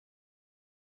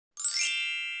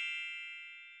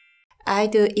I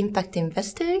do impact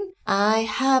investing. I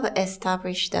have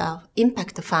established an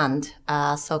impact fund,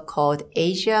 so-called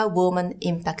Asia Women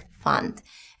Impact Fund,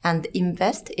 and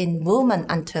invest in women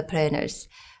entrepreneurs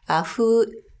who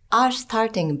are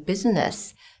starting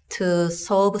business to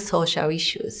solve social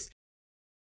issues.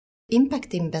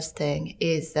 Impact investing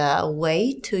is a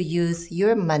way to use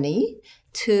your money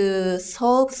to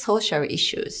solve social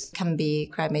issues. It can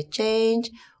be climate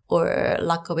change, or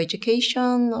lack of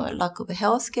education, or lack of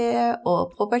healthcare, or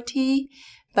poverty.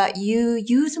 But you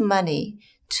use money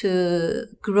to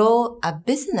grow a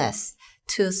business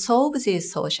to solve these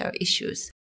social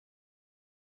issues.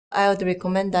 I would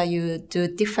recommend that you do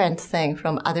different things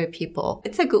from other people.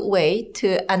 It's a good way to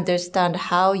understand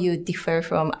how you differ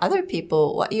from other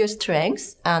people, what your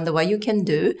strengths and what you can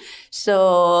do.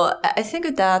 So I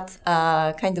think that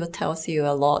kind of tells you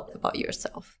a lot about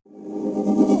yourself.